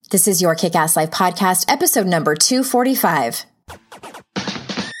This is your Kick-Ass Life podcast, episode number 245.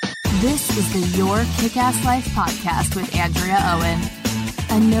 This is the Your Kick-Ass Life podcast with Andrea Owen,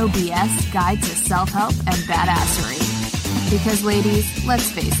 a no BS guide to self-help and badassery. Because ladies, let's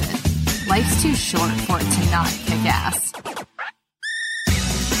face it, life's too short for it to not kick ass.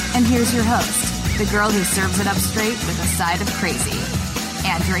 And here's your host, the girl who serves it up straight with a side of crazy,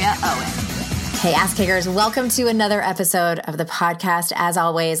 Andrea Owen. Hey, ass kickers, welcome to another episode of the podcast. As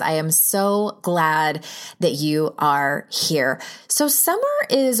always, I am so glad that you are here. So summer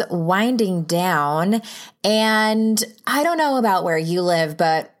is winding down, and I don't know about where you live,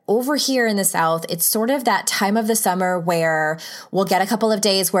 but over here in the South, it's sort of that time of the summer where we'll get a couple of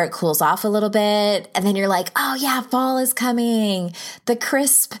days where it cools off a little bit. And then you're like, oh yeah, fall is coming. The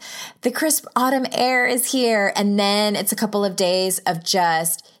crisp autumn air is here. And then it's a couple of days of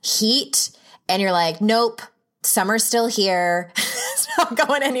just heat. And you're like, nope, summer's still here. It's not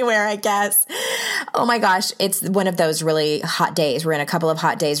going anywhere, I guess. Oh my gosh, it's one of those really hot days. We're in a couple of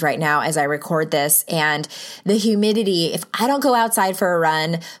hot days right now as I record this. And the humidity, if I don't go outside for a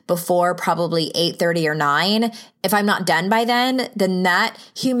run before probably 8:30 or 9, if I'm not done by then that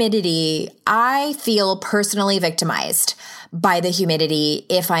humidity, I feel personally victimized by the humidity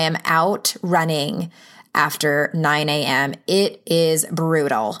if I am out running after 9 a.m. It is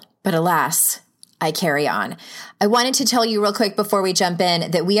brutal. But alas, I carry on. I wanted to tell you real quick before we jump in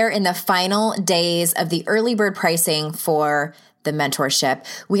that we are in the final days of the early bird pricing for the mentorship.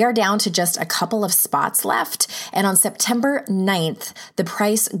 We are down to just a couple of spots left. And on September 9th, the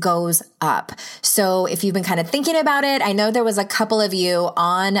price goes up. So if you've been kind of thinking about it, I know there was a couple of you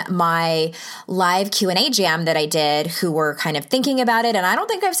on my live Q&A jam that I did who were kind of thinking about it. And I don't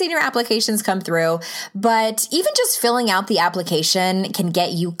think I've seen your applications come through, but even just filling out the application can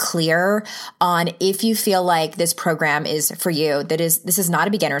get you clear on if you feel like this program is for you. This is not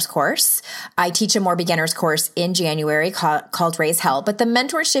a beginner's course. I teach a more beginner's course in January called Raise Hell, but the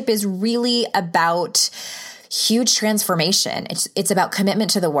mentorship is really about huge transformation. It's about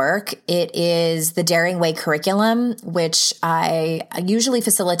commitment to the work. It is the Daring Way curriculum, which I usually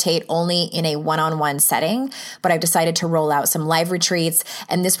facilitate only in a one-on-one setting, but I've decided to roll out some live retreats.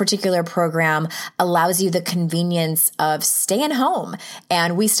 And this particular program allows you the convenience of staying home.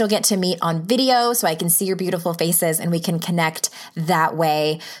 And we still get to meet on video so I can see your beautiful faces and we can connect that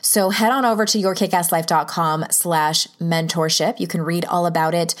way. So head on over to yourkickasslife.com/mentorship. You can read all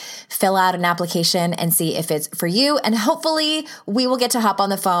about it, fill out an application and see if it's for you. And hopefully we will get to hop on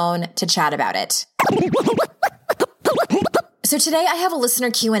the phone to chat about it. So today I have a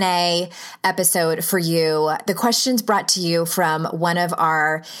listener Q&A episode for you. The questions brought to you from one of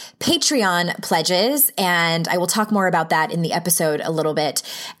our Patreon pledges, and I will talk more about that in the episode a little bit.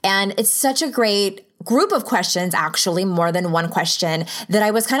 And it's such a great group of questions, actually more than one question, that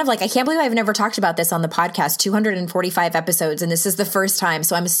I was kind of like, I can't believe I've never talked about this on the podcast, 245 episodes. And this is the first time.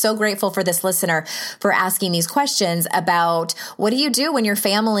 So I'm so grateful for this listener for asking these questions about what do you do when your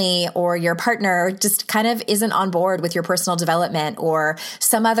family or your partner just kind of isn't on board with your personal development or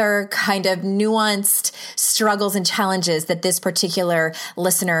some other kind of nuanced struggles and challenges that this particular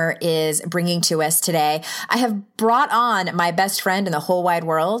listener is bringing to us today. I have brought on my best friend in the whole wide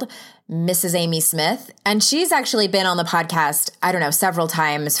world, Mrs. Amy Smith. And she's actually been on the podcast, I don't know, several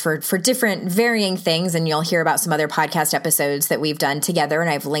times for different varying things. And you'll hear about some other podcast episodes that we've done together. And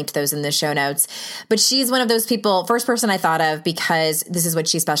I've linked those in the show notes. But she's one of those people, first person I thought of because this is what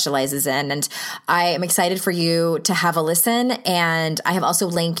she specializes in. And I am excited for you to have a listen. And I have also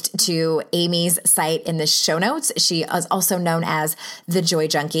linked to Amy's site in the show notes. She is also known as the Joy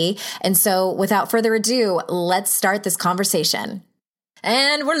Junkie. And so without further ado, let's start this conversation.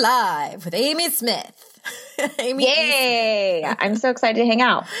 And we're live with Amy Smith. Amy. Yay! I'm so excited to hang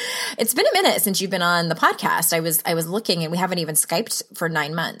out. It's been a minute since you've been on the podcast. I was looking and we haven't even Skyped for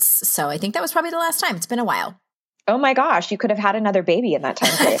 9 months. So I think that was probably the last time. It's been a while. Oh my gosh, you could have had another baby in that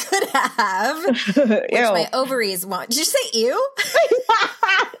time period. I could have. Which my ovaries won't. Did you say ew?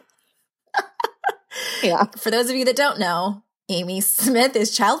 Yeah. For those of you that don't know, Amy Smith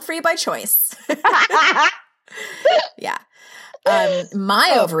is child-free by choice. Yeah.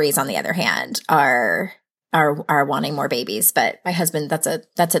 My ovaries, on the other hand, are wanting more babies, but my husband, that's a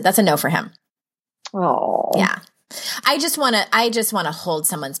no for him. Oh, yeah. I just want to hold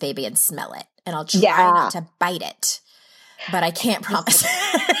someone's baby and smell it, and I'll try not to bite it, but I can't promise.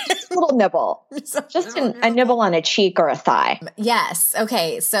 Just a little nibble, just a nibble on a cheek or a thigh. Yes.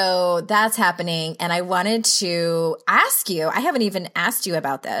 Okay. So that's happening, and I wanted to ask you. I haven't even asked you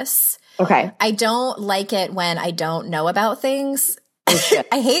about this. Okay. I don't like it when I don't know about things.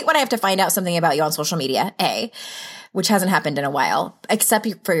 I hate when I have to find out something about you on social media, A. which hasn't happened in a while, except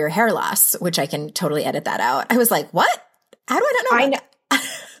for your hair loss, which I can totally edit that out. I was like, what? How do I not know?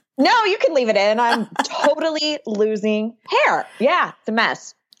 No, you can leave it in. I'm totally losing hair. Yeah, it's a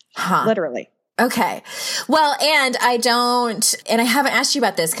mess. Literally. Okay. Well, and I haven't asked you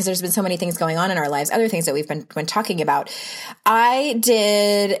about this because there's been so many things going on in our lives, other things that we've been talking about. I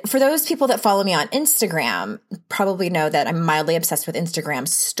did, for those people that follow me on Instagram, probably know that I'm mildly obsessed with Instagram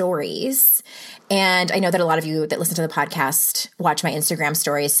stories. And I know that a lot of you that listen to the podcast watch my Instagram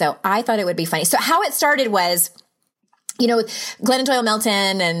stories. So I thought it would be funny. So how it started was, you know, Glennon Doyle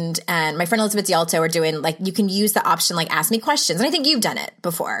Melton and my friend Elizabeth Yalto are doing, like, you can use the option, like, ask me questions. And I think you've done it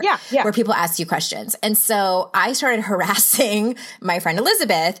before. Yeah. Where people ask you questions. And so I started harassing my friend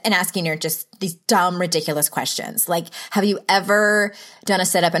Elizabeth and asking her just these dumb, ridiculous questions. Like, have you ever done a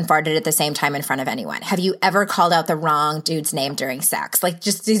sit-up and farted at the same time in front of anyone? Have you ever called out the wrong dude's name during sex? Like,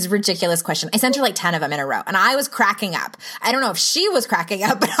 just these ridiculous questions. I sent her like 10 of them in a row. And I was cracking up. I don't know if she was cracking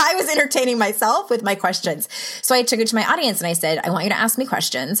up, but I was entertaining myself with my questions. So I took it to my audience and I said, I want you to ask me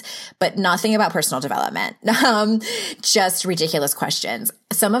questions, but nothing about personal development. Just ridiculous questions.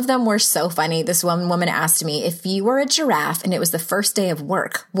 Some of them were so funny. This one woman asked me, if you were a giraffe and it was the first day of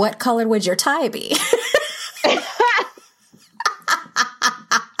work, what color would your tie be?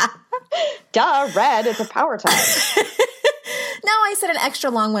 Duh, red. It's a power tie. No, I said an extra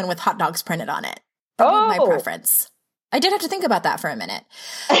long one with hot dogs printed on it. That would be my preference. I did have to think about that for a minute.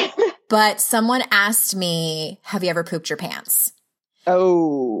 But someone asked me, have you ever pooped your pants?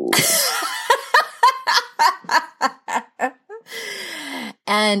 Oh.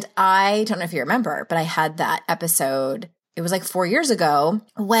 And I don't know if you remember, but I had that episode. It was like 4 years ago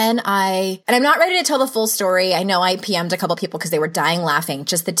when and I'm not ready to tell the full story. I know I PM'd a couple people because they were dying laughing,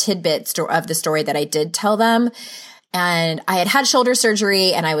 just the tidbit of the story that I did tell them. And I had shoulder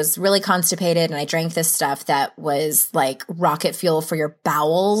surgery and I was really constipated and I drank this stuff that was like rocket fuel for your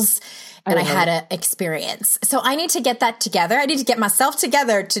bowels. And I had an experience. So I need to get that together. I need to get myself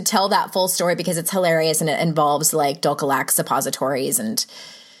together to tell that full story because it's hilarious and it involves like Dulcolax suppositories and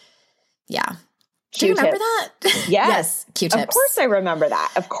yeah. Do you remember that? Yes. Q-tips. Of course I remember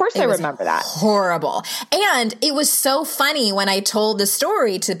that. I remember that. Horrible. And it was so funny when I told the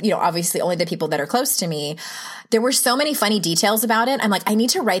story to, you know, obviously only the people that are close to me. There were so many funny details about it. I'm like, I need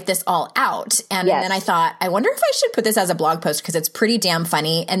to write this all out. And then I thought, I wonder if I should put this as a blog post because it's pretty damn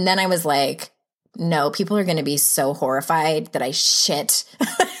funny. And then I was like, no, people are going to be so horrified that I shit. Well,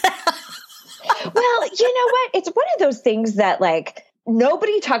 you know what? It's one of those things that like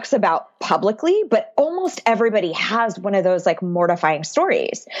nobody talks about publicly, but almost everybody has one of those like mortifying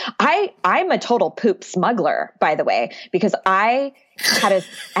stories. I'm a total poop smuggler, by the way, because I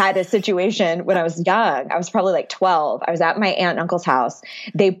had a situation when I was young. I was probably like 12. I was at my aunt and uncle's house.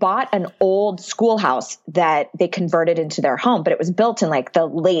 They bought an old schoolhouse that they converted into their home, but it was built in like the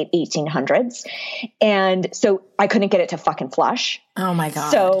late 1800s. And so I couldn't get it to fucking flush. Oh my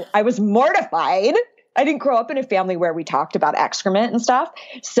God. So I was mortified. I didn't grow up in a family where we talked about excrement and stuff.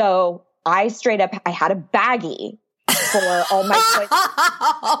 So I had a baggie for all my toilet.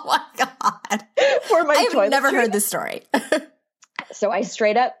 Oh my God. For my I've never toiletries. heard this story. So I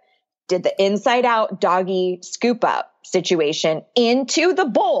straight up did the inside out doggy scoop up situation into the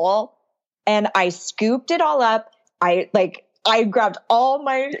bowl and I scooped it all up. I grabbed all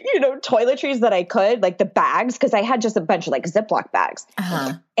my, toiletries that I could, like the bags, because I had just a bunch of like Ziploc bags.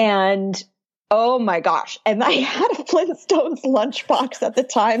 Uh-huh. And oh my gosh. And I had a Flintstones lunchbox at the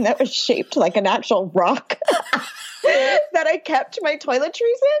time that was shaped like an actual rock that I kept my toiletries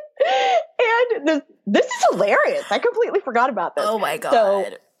in. And this is hilarious. I completely forgot about this. Oh my God. So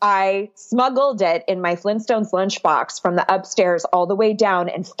I smuggled it in my Flintstones lunchbox from the upstairs all the way down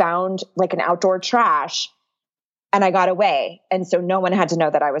and found like an outdoor trash. And I got away. And so no one had to know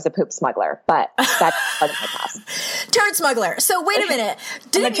that I was a poop smuggler, but that's part of my past. Turd smuggler. So wait a minute.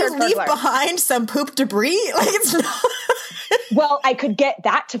 Didn't you leave behind some poop debris? Like it's not. Well, I could get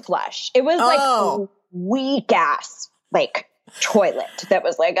that to flush. It was like a weak ass, like toilet that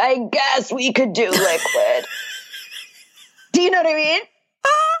was like, I guess we could do liquid. Do you know what I mean?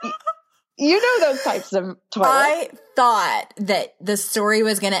 You know those types of toilets. I thought that the story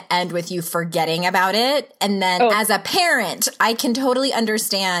was going to end with you forgetting about it. And then as a parent, I can totally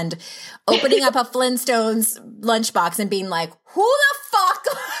understand opening up a Flintstones lunchbox and being like, who the fuck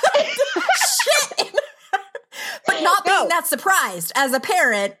shit? But not being that surprised as a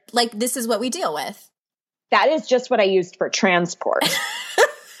parent, like this is what we deal with. That is just what I used for transport.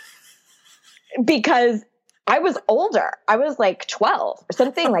 Because I was older. I was like 12 or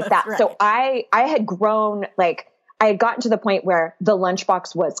something like that. Right. So I had grown, like I had gotten to the point where the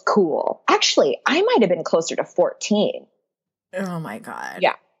lunchbox was cool. Actually, I might have been closer to 14. Oh my God.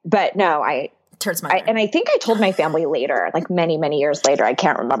 Yeah. But no, Turds mother. and I think I told my family later, like many, many years later. I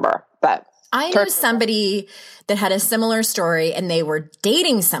can't remember, but I know somebody that had a similar story, and they were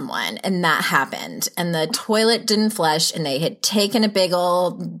dating someone, and that happened, and the toilet didn't flush, and they had taken a big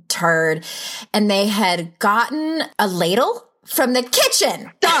old turd, and they had gotten a ladle from the kitchen.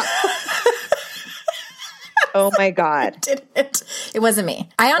 Stop. Oh my God. It wasn't me.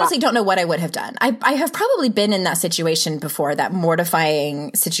 I honestly don't know what I would have done. I have probably been in that situation before, that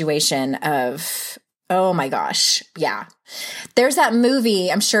mortifying situation of, oh my gosh. Yeah. There's that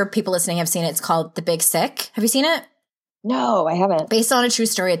movie, I'm sure people listening have seen it. It's called The Big Sick. Have you seen it? No, I haven't. Based on a true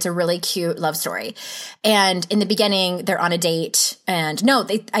story. It's a really cute love story. And in the beginning, they're on a date, and no,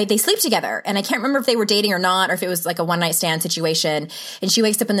 they sleep together. And I can't remember if they were dating or not, or if it was like a one night stand situation. And she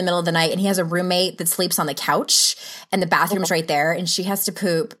wakes up in the middle of the night, and he has a roommate that sleeps on the couch, and the bathroom's right there, and she has to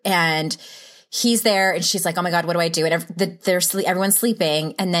poop, and he's there, and she's like, oh my God, what do I do? And everyone's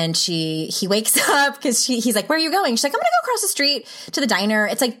sleeping. And then he wakes up because he's like, where are you going? She's like, I'm going to go across the street to the diner.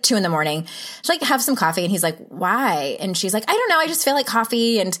 It's like 2 a.m. She's like, have some coffee. And he's like, why? And she's like, I don't know. I just feel like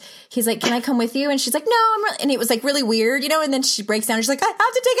coffee. And he's like, can I come with you? And she's like, no, and it was like really weird, And then she breaks down. And she's like, I have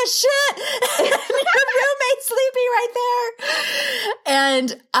to take a shit. And your roommate's sleeping right there.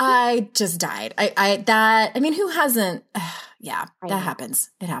 And I just died. Who hasn't? Yeah, that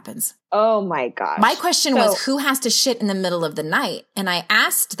happens. It happens. Oh my gosh. My question was, who has to shit in the middle of the night? And I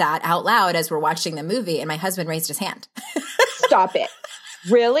asked that out loud as we're watching the movie, and my husband raised his hand. Stop it.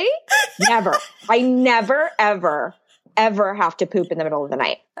 Really? Never. I never, ever, ever have to poop in the middle of the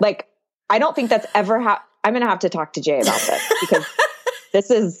night. Like, I don't think that's ever I'm going to have to talk to Jay about this, because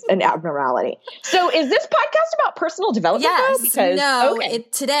this is an abnormality. So is this podcast about personal development? Yes. Though? Because, no. okay.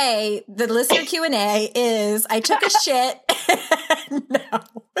 Today, the listener Q&A is, I took a shit. No.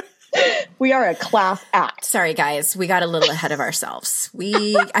 We are a class act. Sorry, guys. We got a little ahead of ourselves.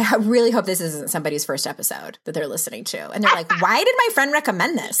 I really hope this isn't somebody's first episode that they're listening to. And they're like, why did my friend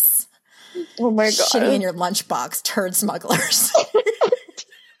recommend this? Oh my God. Shitting in your lunchbox, turd smugglers.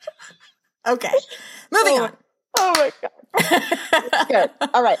 Okay. Moving on. Oh my God. Good.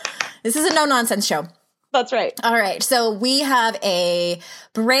 All right. This is a no-nonsense show. That's right. All right. So we have a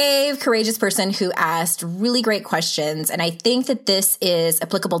brave, courageous person who asked really great questions. And I think that this is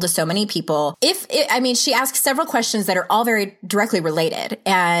applicable to so many people. She asked several questions that are all very directly related.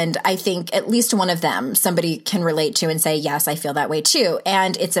 And I think at least one of them somebody can relate to and say, yes, I feel that way too.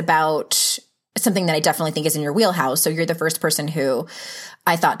 And it's about something that I definitely think is in your wheelhouse. So you're the first person who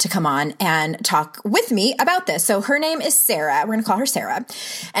I thought to come on and talk with me about this. So her name is Sarah. We're going to call her Sarah.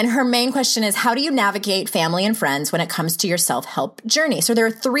 And her main question is, how do you navigate family and friends when it comes to your self-help journey? So there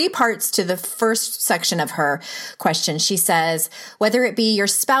are 3 parts to the first section of her question. She says, whether it be your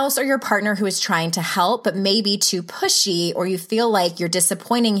spouse or your partner who is trying to help, but maybe too pushy, or you feel like you're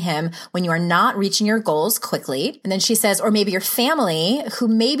disappointing him when you are not reaching your goals quickly. And then she says, or maybe your family who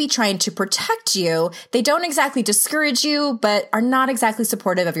may be trying to protect you. They don't exactly discourage you, but are not exactly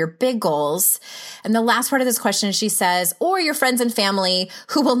supportive of your big goals. And the last part of this question, she says, or your friends and family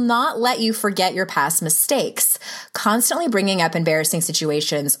who will not let you forget your past mistakes, constantly bringing up embarrassing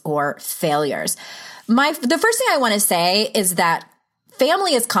situations or failures. The first thing I want to say is that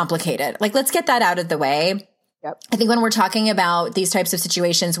family is complicated. Like, let's get that out of the way. Yep. I think when we're talking about these types of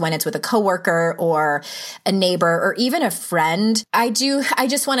situations, when it's with a coworker or a neighbor or even a friend, I'm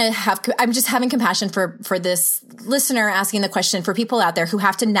just having compassion for this listener asking the question, for people out there who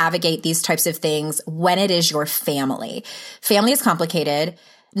have to navigate these types of things when it is your family. Family is complicated.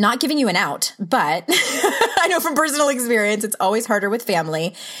 Not giving you an out, but I know from personal experience, it's always harder with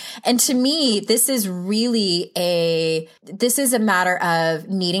family. And to me, this is a matter of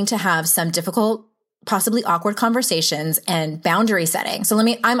needing to have some difficult, possibly awkward conversations and boundary setting. So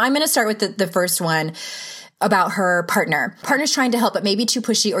I'm going to start with the first one about her partner. Partner's trying to help, but maybe too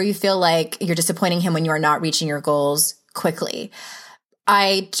pushy, or you feel like you're disappointing him when you are not reaching your goals quickly.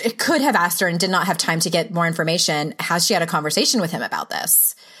 I could have asked her and did not have time to get more information. Has she had a conversation with him about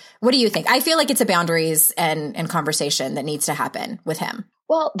this? What do you think? I feel like it's a boundaries and conversation that needs to happen with him.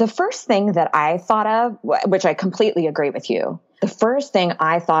 Well, the first thing that I thought of, which I completely agree with you, the first thing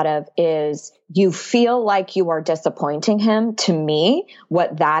I thought of is, you feel like you are disappointing him. To me,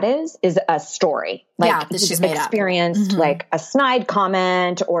 what that is a story. Like, that she's made experienced, like a snide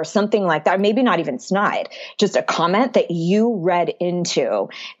comment or something like that. Maybe not even snide, just a comment that you read into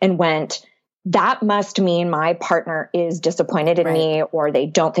and went, that must mean my partner is disappointed in me, or they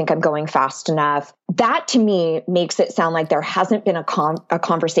don't think I'm going fast enough. That to me makes it sound like there hasn't been a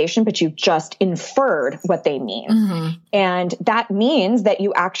conversation, but you've just inferred what they mean. Mm-hmm. And that means that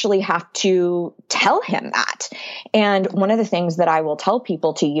you actually have to tell him that. And one of the things that I will tell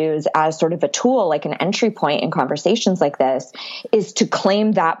people to use as sort of a tool, like an entry point in conversations like this, is to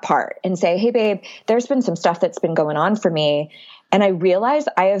claim that part and say, hey, babe, there's been some stuff that's been going on for me. And I realize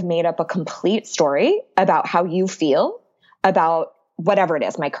I have made up a complete story about how you feel about whatever it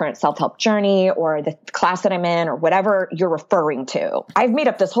is, my current self-help journey or the class that I'm in or whatever you're referring to. I've made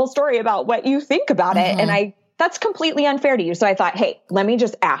up this whole story about what you think about it. And that's completely unfair to you. So I thought, hey, let me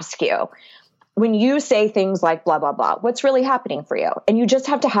just ask you, when you say things like blah, blah, blah, what's really happening for you? And you just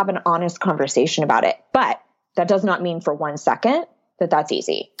have to have an honest conversation about it. But that does not mean for 1 second that that's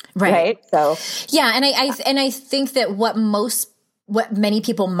easy. Right. So yeah. And I think that what many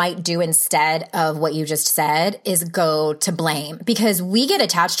people might do instead of what you just said is go to blame, because we get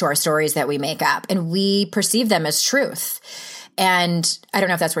attached to our stories that we make up and we perceive them as truth. And I don't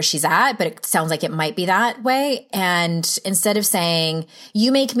know if that's where she's at, but it sounds like it might be that way. And instead of saying,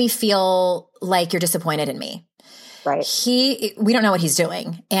 you make me feel like you're disappointed in me. Right. We don't know what he's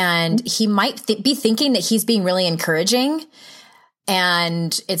doing. And he might be thinking that he's being really encouraging,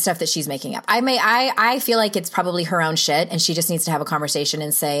 and it's stuff that she's making up. I feel like it's probably her own shit, and she just needs to have a conversation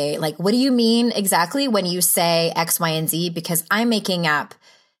and say, like, what do you mean exactly when you say X, Y, and Z? Because I'm making up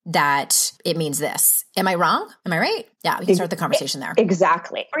that it means this. Am I wrong? Am I right? Yeah, we can start the conversation there.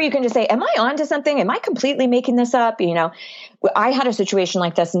 Exactly. Or you can just say, am I onto something? Am I completely making this up? You know, I had a situation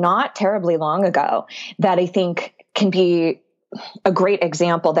like this not terribly long ago that I think can be a great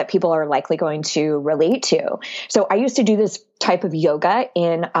example that people are likely going to relate to. So I used to do this type of yoga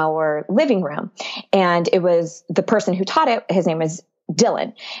in our living room, and it was the person who taught it. His name is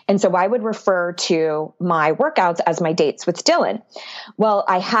Dylan. And so I would refer to my workouts as my dates with Dylan. Well,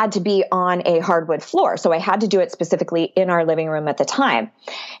 I had to be on a hardwood floor, so I had to do it specifically in our living room at the time.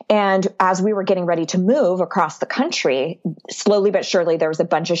 And as we were getting ready to move across the country, slowly but surely, there was a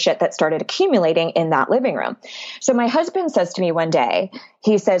bunch of shit that started accumulating in that living room. So my husband says to me one day,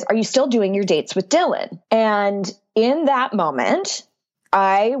 he says, "Are you still doing your dates with Dylan?" And in that moment,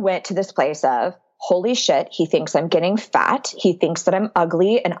 I went to this place of, holy shit, he thinks I'm getting fat. He thinks that I'm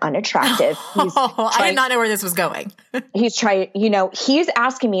ugly and unattractive. I did not know where this was going. He's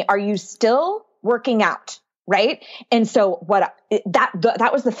asking me, are you still working out? Right. And so that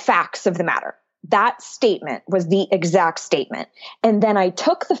was the facts of the matter. That statement was the exact statement. And then I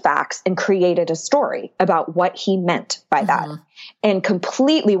took the facts and created a story about what he meant by that, and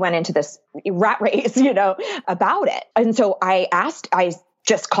completely went into this rat race, about it. And so I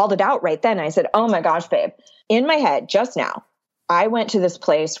just called it out right then. I said, oh my gosh, babe, in my head just now, I went to this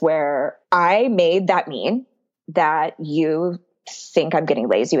place where I made that mean that you think I'm getting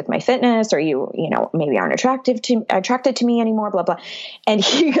lazy with my fitness, or you maybe aren't attracted to me anymore, blah, blah. And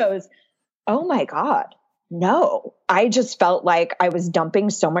he goes, oh my God, no, I just felt like I was dumping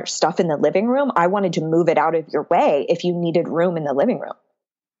so much stuff in the living room. I wanted to move it out of your way if you needed room in the living room.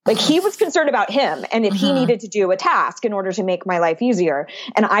 Like, he was concerned about him and if he needed to do a task in order to make my life easier.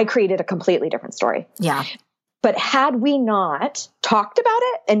 And I created a completely different story. Yeah. But had we not talked about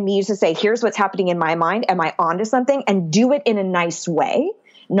it and me to say, here's what's happening in my mind, am I onto something, and do it in a nice way,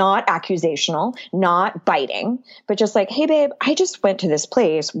 not accusational, not biting, but just like, hey babe, I just went to this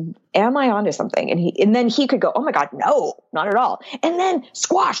place. Am I onto something? And then he could go, oh my God, no, not at all. And then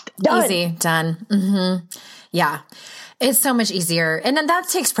squashed, done. Easy, done. Mm-hmm. Yeah. It's so much easier. And then that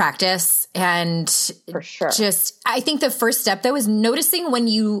takes practice. And for sure, I think the first step though is noticing when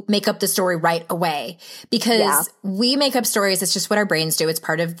you make up the story right away, because we make up stories. It's just what our brains do. It's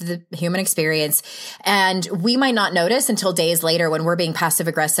part of the human experience. And we might not notice until days later when we're being passive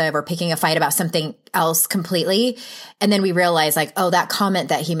aggressive or picking a fight about something else completely. And then we realize, like, oh, that comment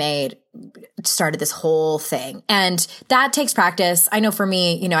that he made started this whole thing. And that takes practice. I know for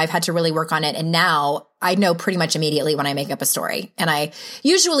me, I've had to really work on it. And now I know pretty much immediately when I make up a story. And I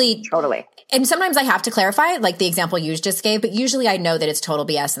usually totally. And sometimes I have to clarify, like the example you just gave, but usually I know that it's total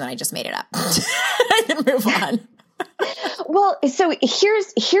BS and then I just made it up and move on. Well, so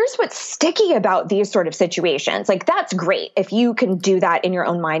here's what's sticky about these sort of situations. Like, that's great if you can do that in your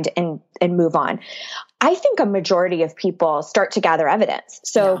own mind and move on. I think a majority of people start to gather evidence.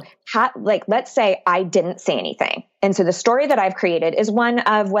 So let's say I didn't say anything. And so the story that I've created is one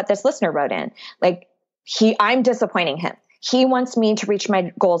of what this listener wrote in. Like, I'm disappointing him. He wants me to reach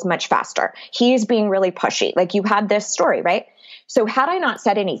my goals much faster. He's being really pushy. Like, you had this story, right? So had I not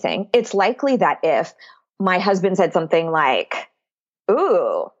said anything, it's likely that if my husband said something like,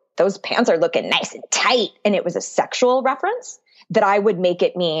 ooh, those pants are looking nice and tight, and it was a sexual reference, that I would make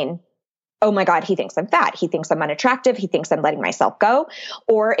it mean, oh my God, he thinks I'm fat. He thinks I'm unattractive. He thinks I'm letting myself go.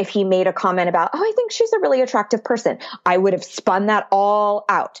 Or if he made a comment about, oh, I think she's a really attractive person, I would have spun that all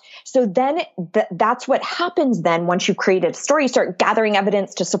out. So then that's what happens then once you create a story, you start gathering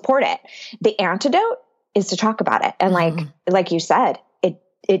evidence to support it. The antidote is to talk about it. And like you said,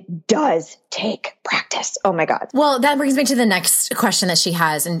 it does take practice. Oh my God. Well, that brings me to the next question that she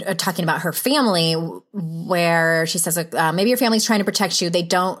has, and talking about her family, where she says, maybe your family's trying to protect you. They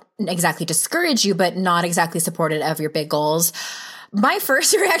don't exactly discourage you, but not exactly supportive of your big goals. My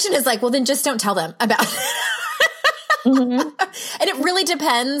first reaction is like, well, then just don't tell them about it. Mm-hmm. And it really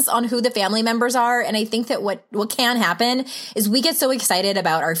depends on who the family members are. And I think that what can happen is we get so excited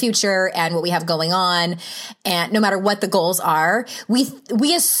about our future and what we have going on, and no matter what the goals are,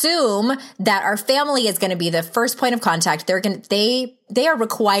 we assume that our family is going to be the first point of contact. They are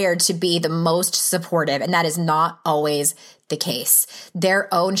required to be the most supportive, and that is not always the case.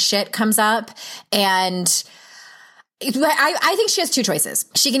 Their own shit comes up, and I think she has two choices.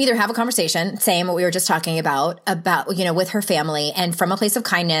 She can either have a conversation, same what we were just talking about, with her family, and from a place of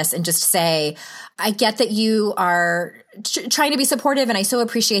kindness, and just say, I get that you are trying to be supportive, and I so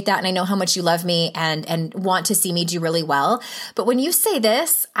appreciate that. And I know how much you love me and want to see me do really well. But when you say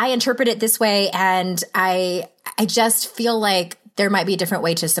this, I interpret it this way. And I just feel like there might be a different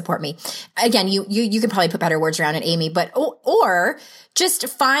way to support me. Again, you can probably put better words around it, Amy, but, or just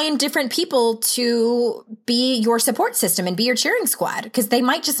find different people to be your support system and be your cheering squad, because they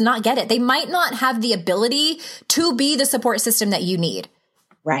might just not get it. They might not have the ability to be the support system that you need.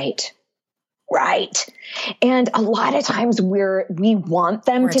 Right. And a lot of times we want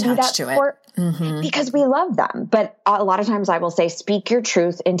them to be that support because we love them. But a lot of times I will say, speak your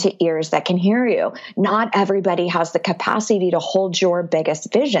truth into ears that can hear you. Not everybody has the capacity to hold your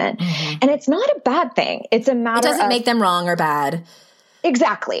biggest vision. And it's not a bad thing. It's a matter of— It doesn't make them wrong or bad.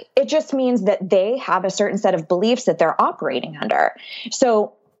 Exactly. It just means that they have a certain set of beliefs that they're operating under.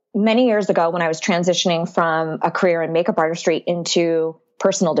 So many years ago, when I was transitioning from a career in makeup artistry into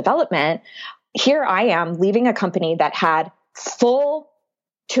personal development, here I am leaving a company that had full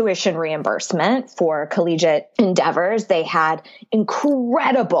tuition reimbursement for collegiate endeavors. They had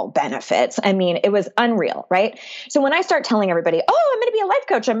incredible benefits. I mean, it was unreal, right? So when I start telling everybody, oh, I'm going to be a life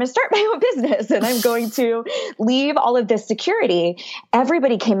coach, I'm going to start my own business, and I'm going to leave all of this security,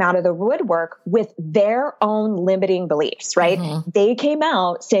 everybody came out of the woodwork with their own limiting beliefs, right? They came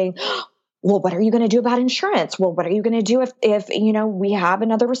out saying, well, what are you going to do about insurance? Well, what are you going to do if we have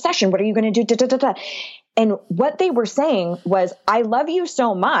another recession? What are you going to do? And what they were saying was, I love you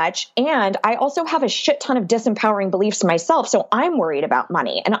so much, and I also have a shit ton of disempowering beliefs myself. So I'm worried about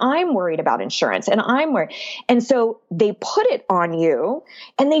money, and I'm worried about insurance, and I'm worried. And so they put it on you,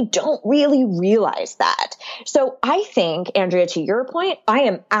 and they don't really realize that. So I think, Andrea, to your point, I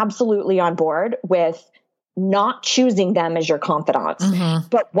am absolutely on board with not choosing them as your confidants.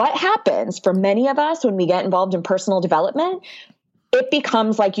 But what happens for many of us when we get involved in personal development, it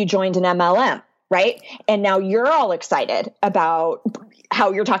becomes like you joined an MLM, right? And now you're all excited about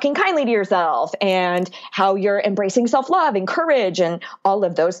how you're talking kindly to yourself and how you're embracing self-love and courage and all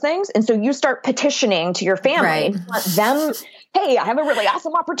of those things. And so you start petitioning to your family, right, and want them, hey, I have a really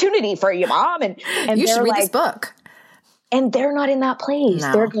awesome opportunity for you, Mom. And you should read this book. And they're not in that place.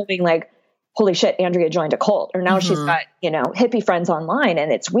 No. They're going like, holy shit, Andrea joined a cult, or now she's got, hippie friends online,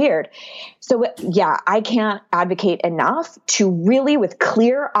 and it's weird. So yeah, I can't advocate enough to really, with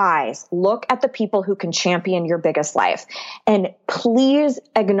clear eyes, look at the people who can champion your biggest life. And please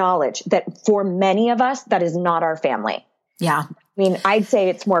acknowledge that for many of us, that is not our family. Yeah. I mean, I'd say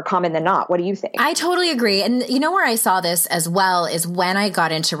it's more common than not. What do you think? I totally agree. And where I saw this as well is when I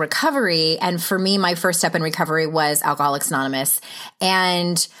got into recovery. And for me, my first step in recovery was Alcoholics Anonymous.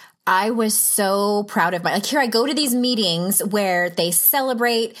 And I was so proud of here I go to these meetings where they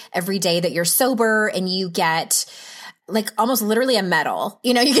celebrate every day that you're sober, and you get almost literally a medal.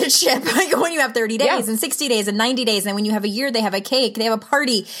 You get a chip when you have 30 days and 60 days and 90 days. And when you have a year, they have a cake, they have a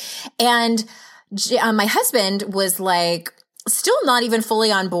party. And my husband was still not even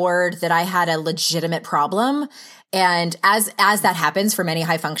fully on board that I had a legitimate problem. And as that happens for many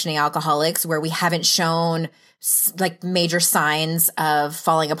high functioning alcoholics, where we haven't shown major signs of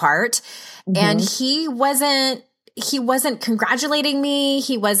falling apart. And he wasn't congratulating me.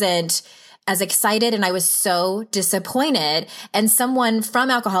 He wasn't as excited. And I was so disappointed. And someone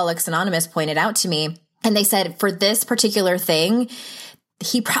from Alcoholics Anonymous pointed out to me, and they said, for this particular thing,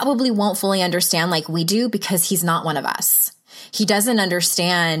 he probably won't fully understand like we do, because he's not one of us. He doesn't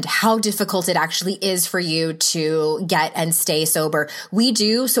understand how difficult it actually is for you to get and stay sober. We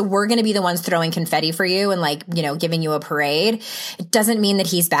do. So we're going to be the ones throwing confetti for you and like, you know, giving you a parade. It doesn't mean that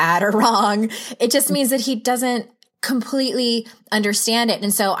he's bad or wrong. It just means that he doesn't completely understand it.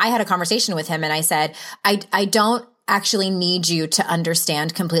 And so I had a conversation with him and I said, I don't actually need you to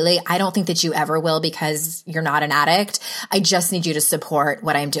understand completely. I don't think that you ever will because you're not an addict. I just need you to support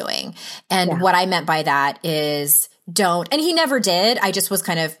what I'm doing. And what I meant by that is don't, and he never did. I just was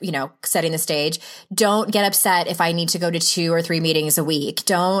kind of, you know, setting the stage. Don't get upset if I need to go to 2 or 3 meetings a week.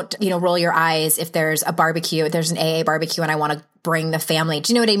 Don't, you know, roll your eyes if there's a barbecue, if there's an AA barbecue and I want to bring the family.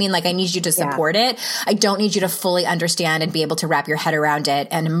 Do you know what I mean? Like I need you to support it. I don't need you to fully understand and be able to wrap your head around it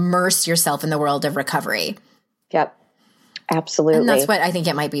and immerse yourself in the world of recovery. Yep. Absolutely. And that's what I think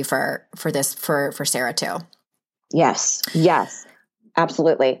it might be for Sarah too. Yes. Yes.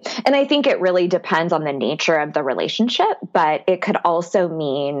 Absolutely. And I think it really depends on the nature of the relationship, but it could also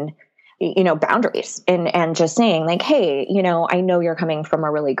mean, you know, boundaries and just saying like, hey, you know, I know you're coming from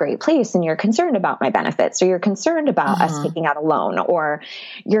a really great place and you're concerned about my benefits, or you're concerned about us taking out a loan, or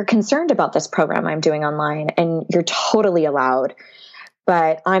you're concerned about this program I'm doing online, and you're totally allowed,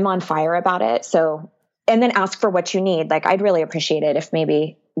 but I'm on fire about it. So, and then ask for what you need. Like, I'd really appreciate it if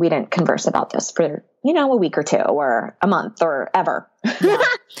maybe we didn't converse about this for, you know, a week or 2 or a month or ever,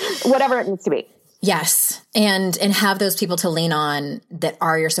 whatever it needs to be. Yes. And have those people to lean on that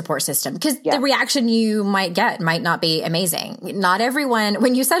are your support system, because the reaction you might get might not be amazing. Not everyone,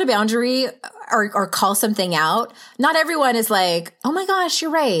 when you set a boundary or call something out, not everyone is like, oh my gosh,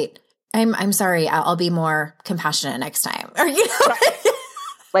 you're right. I'm sorry. I'll be more compassionate next time. Or, you know,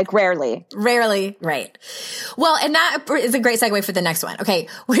 like rarely. Right. Well, and that is a great segue for the next one. Okay.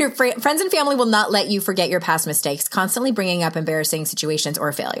 Your friends and family will not let you forget your past mistakes, constantly bringing up embarrassing situations or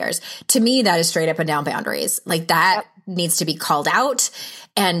failures. To me, that is straight up and down boundaries. Like that needs to be called out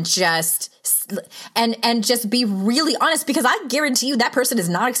and just be really honest, because I guarantee you that person is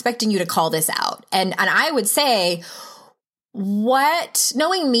not expecting you to call this out. And I would say,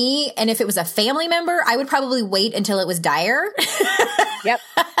 knowing me, and if it was a family member, I would probably wait until it was dire. Yep.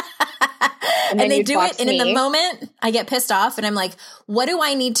 And they do it. And in the moment I get pissed off and I'm like, what do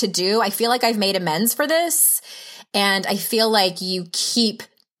I need to do? I feel like I've made amends for this. And I feel like you keep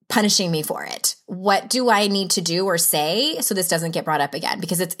punishing me for it. What do I need to do or say so this doesn't get brought up again?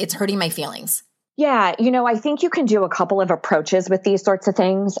 Because it's hurting my feelings. Yeah. You know, I think you can do a couple of approaches with these sorts of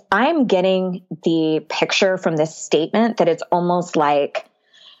things. I'm getting the picture from this statement that it's almost like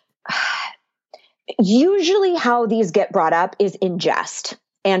usually how these get brought up is in jest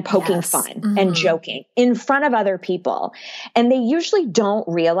and poking fun and joking in front of other people. And they usually don't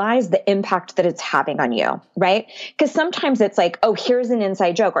realize the impact that it's having on you, right? Because sometimes it's like, oh, here's an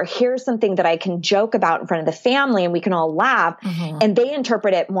inside joke, or here's something that I can joke about in front of the family and we can all laugh. And they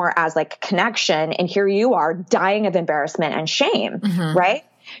interpret it more as like connection. And here you are dying of embarrassment and shame, right?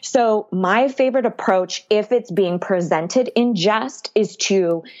 So my favorite approach, if it's being presented in jest, is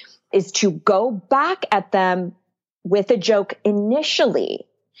to go back at them with a joke initially.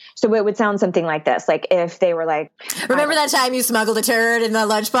 So it would sound something like this. Like if they were like, remember that time you smuggled a turd in the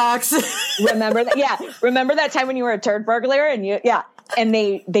lunchbox? Remember that? Yeah. Remember that time when you were a turd burglar and and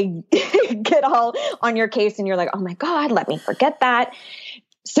they get all on your case and you're like, oh my God, let me forget that.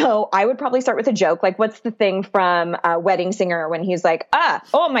 So I would probably start with a joke. Like, what's the thing from Wedding Singer when he's like,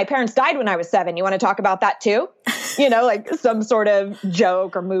 my parents died when I was 7. You want to talk about that too? You know, like some sort of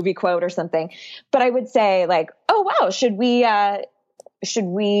joke or movie quote or something. But I would say like, oh, wow, should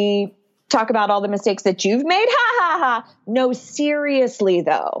we talk about all the mistakes that you've made? Ha ha ha. No, seriously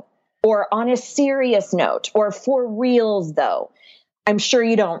though, or on a serious note, or for reals though. I'm sure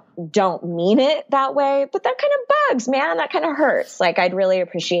you don't mean it that way, but that kind of bugs, man. That kind of hurts. Like, I'd really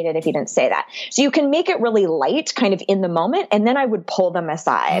appreciate it if you didn't say that. So you can make it really light kind of in the moment. And then I would pull them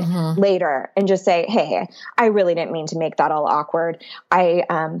aside later and just say, hey, I really didn't mean to make that all awkward. I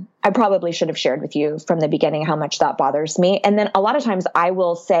probably should have shared with you from the beginning how much that bothers me. And then a lot of times I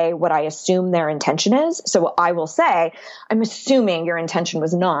will say what I assume their intention is. So I will say, I'm assuming your intention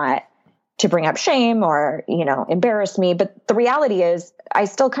was not to bring up shame or, you know, embarrass me. But the reality is I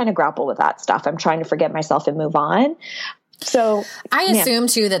still kind of grapple with that stuff. I'm trying to forget myself and move on. So I assume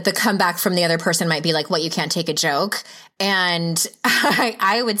too that the comeback from the other person might be like, what, you can't take a joke? And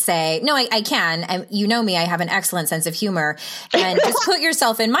I would say, no, I can. And you know me, I have an excellent sense of humor. And just put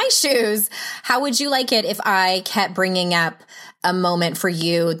yourself in my shoes. How would you like it if I kept bringing up a moment for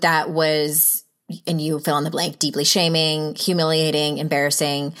you that was, and you fill in the blank, deeply shaming, humiliating,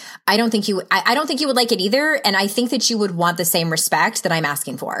 embarrassing? I don't think you would like it either. And I think that you would want the same respect that I'm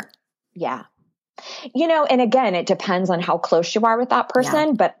asking for. Yeah. And again, it depends on how close you are with that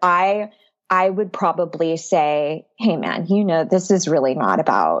person, but I would probably say, hey man, this is really not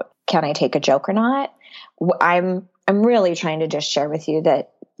about, can I take a joke or not? I'm really trying to just share with you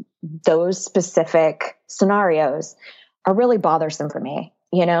that those specific scenarios are really bothersome for me.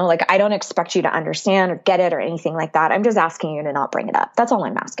 I don't expect you to understand or get it or anything like that. I'm just asking you to not bring it up. That's all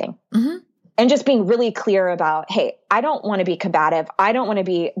I'm asking. Mm-hmm. And just being really clear about, hey, I don't want to be combative. I don't want to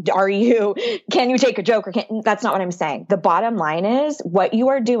be, can you take a joke or can't? That's not what I'm saying. The bottom line is what you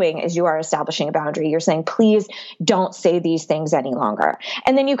are doing is you are establishing a boundary. You're saying, please don't say these things any longer.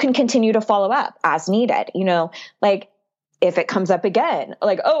 And then you can continue to follow up as needed, if it comes up again,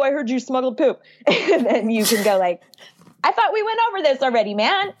 oh, I heard you smuggled poop. And then you can go I thought we went over this already,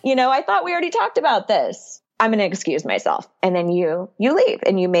 man. I thought we already talked about this. I'm going to excuse myself. And then you leave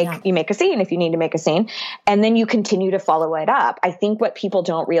and you make a scene if you need to make a scene. And then you continue to follow it up. I think what people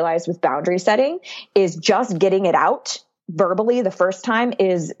don't realize with boundary setting is just getting it out verbally the first time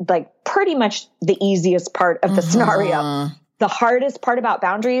is pretty much the easiest part of the scenario. The hardest part about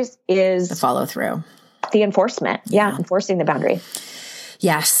boundaries is the follow through, the enforcement. Yeah. Enforcing the boundary.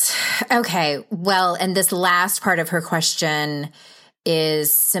 Yes. Okay. Well, and this last part of her question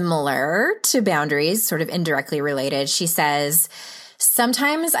is similar to boundaries, sort of indirectly related. She says,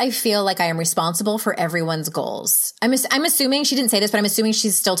 sometimes I feel like I am responsible for everyone's goals. I'm assuming she didn't say this, but I'm assuming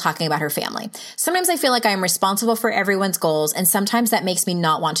she's still talking about her family. Sometimes I feel like I am responsible for everyone's goals, and sometimes that makes me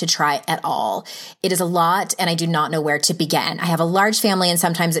not want to try at all. It is a lot, and I do not know where to begin. I have a large family, and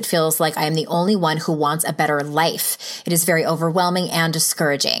sometimes it feels like I am the only one who wants a better life. It is very overwhelming and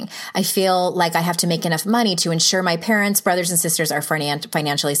discouraging. I feel like I have to make enough money to ensure my parents, brothers, and sisters are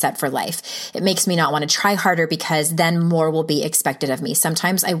financially set for life. It makes me not want to try harder because then more will be expected of me.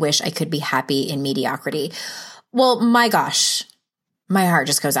 Sometimes I wish I could be happy in mediocrity. Well, my gosh, my heart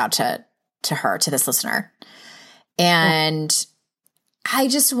just goes out to her, to this listener. And I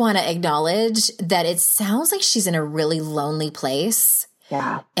just want to acknowledge that it sounds like she's in a really lonely place.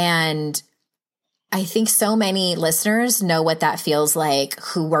 Yeah. And I think so many listeners know what that feels like,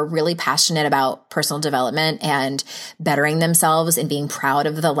 who are really passionate about personal development and bettering themselves and being proud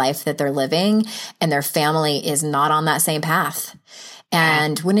of the life that they're living. And their family is not on that same path.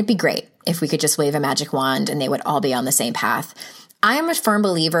 And wouldn't it be great if we could just wave a magic wand and they would all be on the same path? I am a firm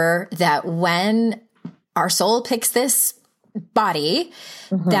believer that when our soul picks this body,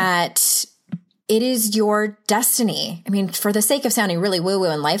 that it is your destiny. I mean, for the sake of sounding really woo-woo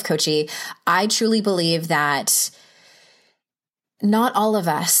and life coachy, I truly believe that not all of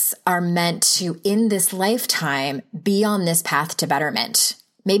us are meant to, in this lifetime, be on this path to betterment.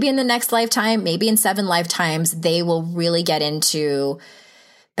 Maybe in the next lifetime, maybe in 7 lifetimes, they will really get into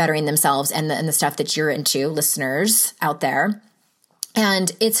bettering themselves and the stuff that you're into, listeners out there.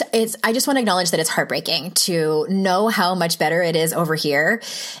 And I just want to acknowledge that it's heartbreaking to know how much better it is over here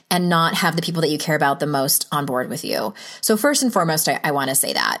and not have the people that you care about the most on board with you. So first and foremost, I want to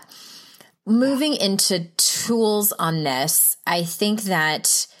say that. Moving into tools on this, I think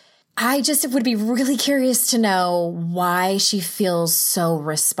that I just would be really curious to know why she feels so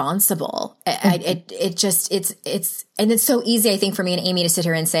responsible. It's so easy, I think, for me and Amy to sit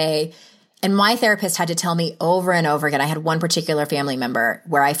here and say, and my therapist had to tell me over and over again. I had one particular family member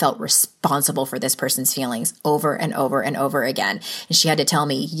where I felt responsible for this person's feelings over and over and over again. And she had to tell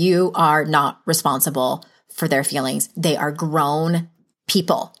me, you are not responsible for their feelings. They are grown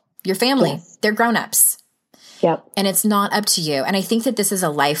people. Your family, they're grown-ups. Yep. And it's not up to you. And I think that this is a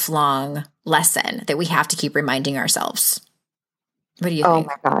lifelong lesson that we have to keep reminding ourselves. What do you think?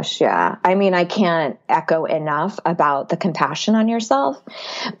 Oh my gosh. Yeah. I mean, I can't echo enough about the compassion on yourself,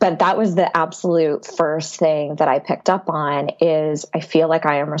 but that was the absolute first thing that I picked up on is I feel like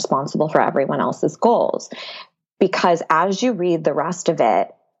I am responsible for everyone else's goals, because as you read the rest of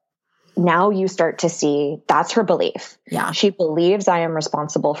it, now you start to see that's her belief. Yeah. She believes I am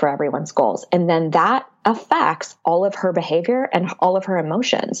responsible for everyone's goals. And then that affects all of her behavior and all of her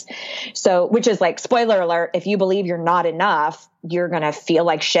emotions. So, which is like, spoiler alert, if you believe you're not enough, you're going to feel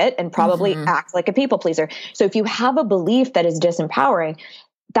like shit and probably act like a people pleaser. So if you have a belief that is disempowering,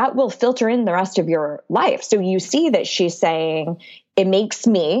 that will filter in the rest of your life. So you see that she's saying, it makes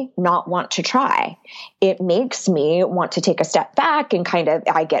me not want to try. It makes me want to take a step back and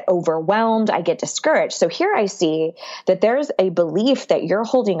I get overwhelmed. I get discouraged. So here I see that there's a belief that you're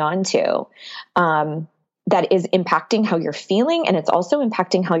holding on to, that is impacting how you're feeling, and it's also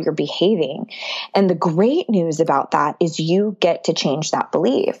impacting how you're behaving. And the great news about that is you get to change that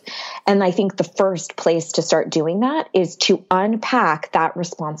belief. And I think the first place to start doing that is to unpack that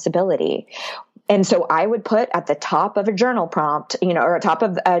responsibility. And so I would put at the top of a journal prompt, or top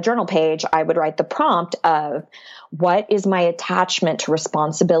of a journal page, I would write the prompt of, what is my attachment to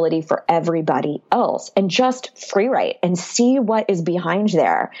responsibility for everybody else? And just free write and see what is behind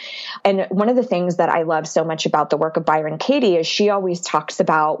there. And one of the things that I love so much about the work of Byron Katie is she always talks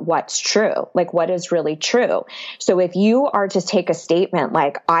about what's true, like what is really true. So if you are to take a statement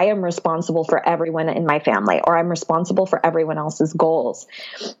like, I am responsible for everyone in my family, or I'm responsible for everyone else's goals,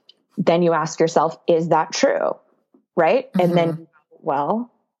 then you ask yourself, is that true? Right? Mm-hmm. And then,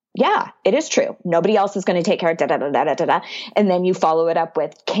 well, yeah, it is true. Nobody else is going to take care of da, da, da, da, da, da. And then you follow it up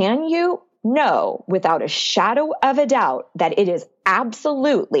with, can you know without a shadow of a doubt that it is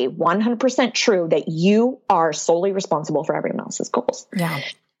absolutely 100% true that you are solely responsible for everyone else's goals? Yeah.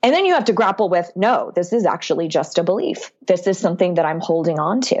 And then you have to grapple with, no, this is actually just a belief. This is something that I'm holding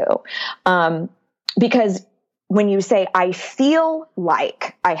on to. Because when you say, I feel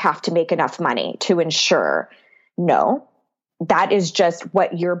like I have to make enough money to ensure, no, that is just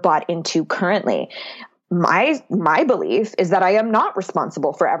what you're bought into currently. My belief is that I am not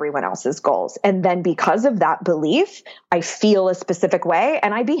responsible for everyone else's goals. And then because of that belief, I feel a specific way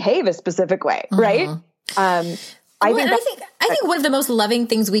and I behave a specific way, right? I think one of the most loving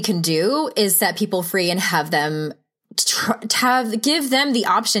things we can do is set people free and have them give them the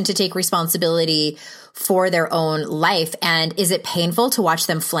option to take responsibility for their own life. And is it painful to watch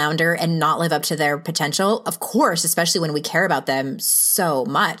them flounder and not live up to their potential? Of course, especially when we care about them so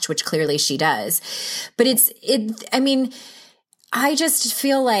much, which clearly she does. But I just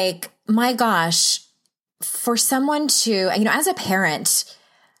feel like, my gosh, for someone to, as a parent,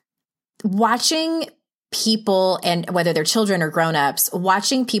 watching people, and whether they're children or grownups,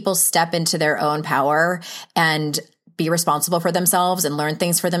 watching people step into their own power and be responsible for themselves and learn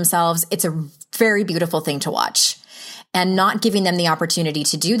things for themselves, it's a very beautiful thing to watch. And not giving them the opportunity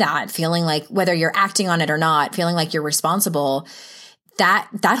to do that, feeling like, whether you're acting on it or not, feeling like you're responsible, that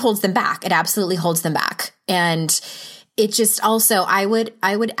holds them back. It absolutely holds them back. And it just also, I would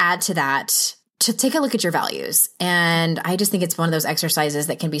add to that to take a look at your values. And I just think it's one of those exercises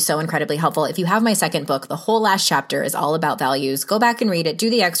that can be so incredibly helpful. If you have my second book, the whole last chapter is all about values. Go back and read it,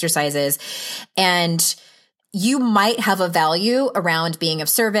 do the exercises, and you might have a value around being of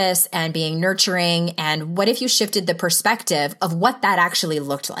service and being nurturing. And what if you shifted the perspective of what that actually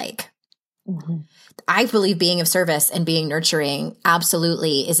looked like? Mm-hmm. I believe being of service and being nurturing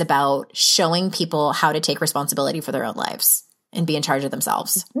absolutely is about showing people how to take responsibility for their own lives and be in charge of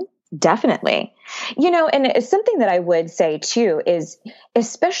themselves. Mm-hmm. Definitely. And something that I would say too is,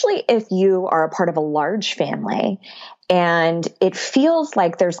 especially if you are a part of a large family and it feels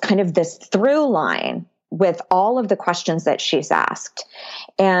like there's kind of this through line with all of the questions that she's asked.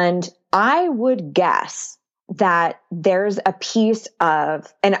 And I would guess that there's a piece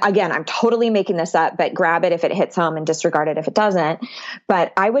of, and again, I'm totally making this up, but grab it if it hits home and disregard it if it doesn't.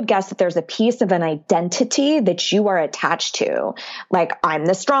 But I would guess that there's a piece of an identity that you are attached to. Like, I'm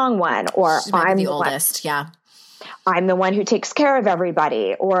the strong one, or I'm the oldest. Yeah. I'm the one who takes care of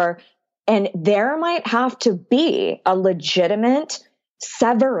everybody, and there might have to be a legitimate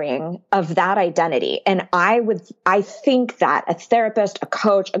severing of that identity. And I think that a therapist, a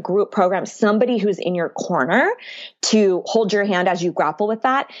coach, a group program, somebody who's in your corner to hold your hand as you grapple with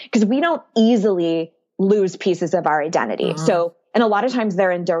that, because we don't easily lose pieces of our identity. Mm-hmm. So, and a lot of times they're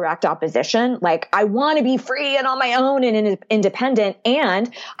in direct opposition. Like, I want to be free and on my own and independent.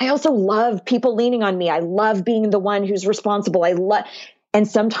 And I also love people leaning on me. I love being the one who's responsible. And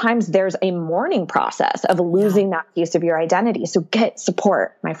sometimes there's a mourning process of losing that piece of your identity. So get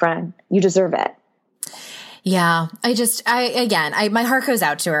support, my friend. You deserve it. Yeah. My heart goes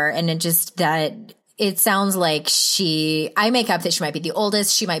out to her, and it sounds like I make up that she might be the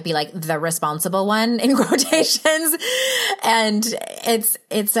oldest. She might be like the responsible one in quotations. And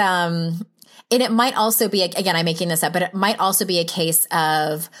and it might also be, again, I'm making this up, but it might also be a case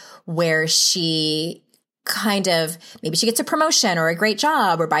of where she kind of, maybe she gets a promotion or a great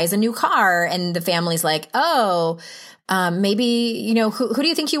job or buys a new car, and the family's like, oh, maybe, who do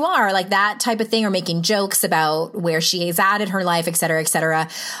you think you are? Like that type of thing, or making jokes about where she is at in her life, et cetera, et cetera.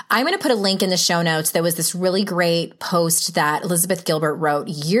 I'm going to put a link in the show notes. There was this really great post that Elizabeth Gilbert wrote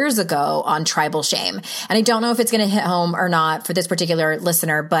years ago on tribal shame. And I don't know if it's going to hit home or not for this particular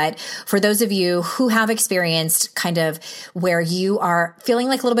listener, but for those of you who have experienced kind of where you are feeling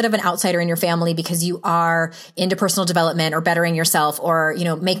like a little bit of an outsider in your family because you are into personal development or bettering yourself, or,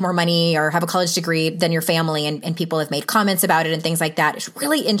 make more money or have a college degree than your family, and people have have made comments about it and things like that. It's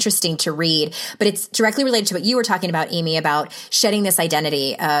really interesting to read, but it's directly related to what you were talking about, Amy, about shedding this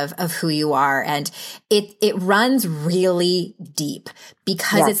identity of who you are. And it runs really deep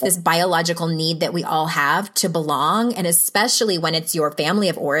because it's this biological need that we all have to belong. And especially when it's your family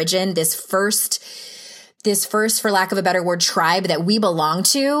of origin, this first, for lack of a better word, tribe that we belong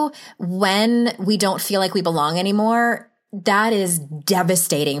to, when we don't feel like we belong anymore, that is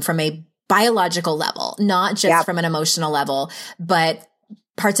devastating from a biological level, not just from an emotional level, but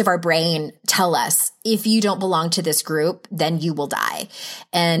parts of our brain tell us, if you don't belong to this group, then you will die.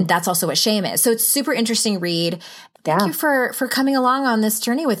 And that's also what shame is. So it's super interesting read. Thank you for coming along on this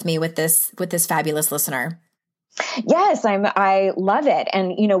journey with me with this fabulous listener. Yes, I love it.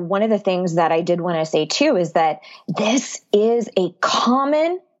 And, one of the things that I did want to say too is that this is a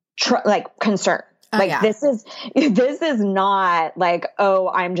common concern. This is not like, oh,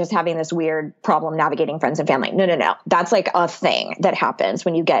 I'm just having this weird problem navigating friends and family. No. That's like a thing that happens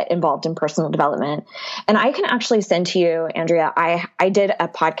when you get involved in personal development. And I can actually send to you, Andrea, I did a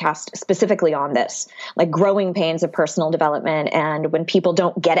podcast specifically on this, like growing pains of personal development. And when people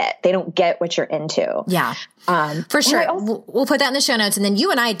don't get it, they don't get what you're into. Yeah. For sure. We'll put that in the show notes. And then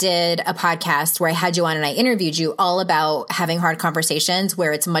you and I did a podcast where I had you on and I interviewed you all about having hard conversations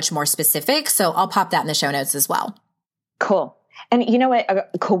where it's much more specific. So I'll pop that in the show notes as well. Cool. And you know what?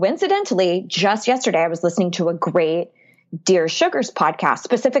 Coincidentally, just yesterday, I was listening to a great Dear Sugars podcast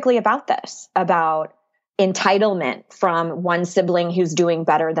specifically about this, about entitlement from one sibling who's doing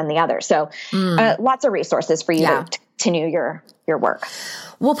better than the other. So lots of resources for you to continue your work.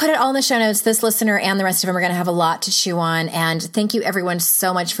 We'll put it all in the show notes. This listener and the rest of them are going to have a lot to chew on. And thank you everyone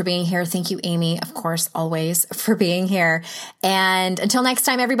so much for being here. Thank you, Amy, of course, always for being here. And until next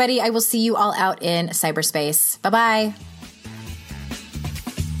time, everybody, I will see you all out in cyberspace. Bye-bye.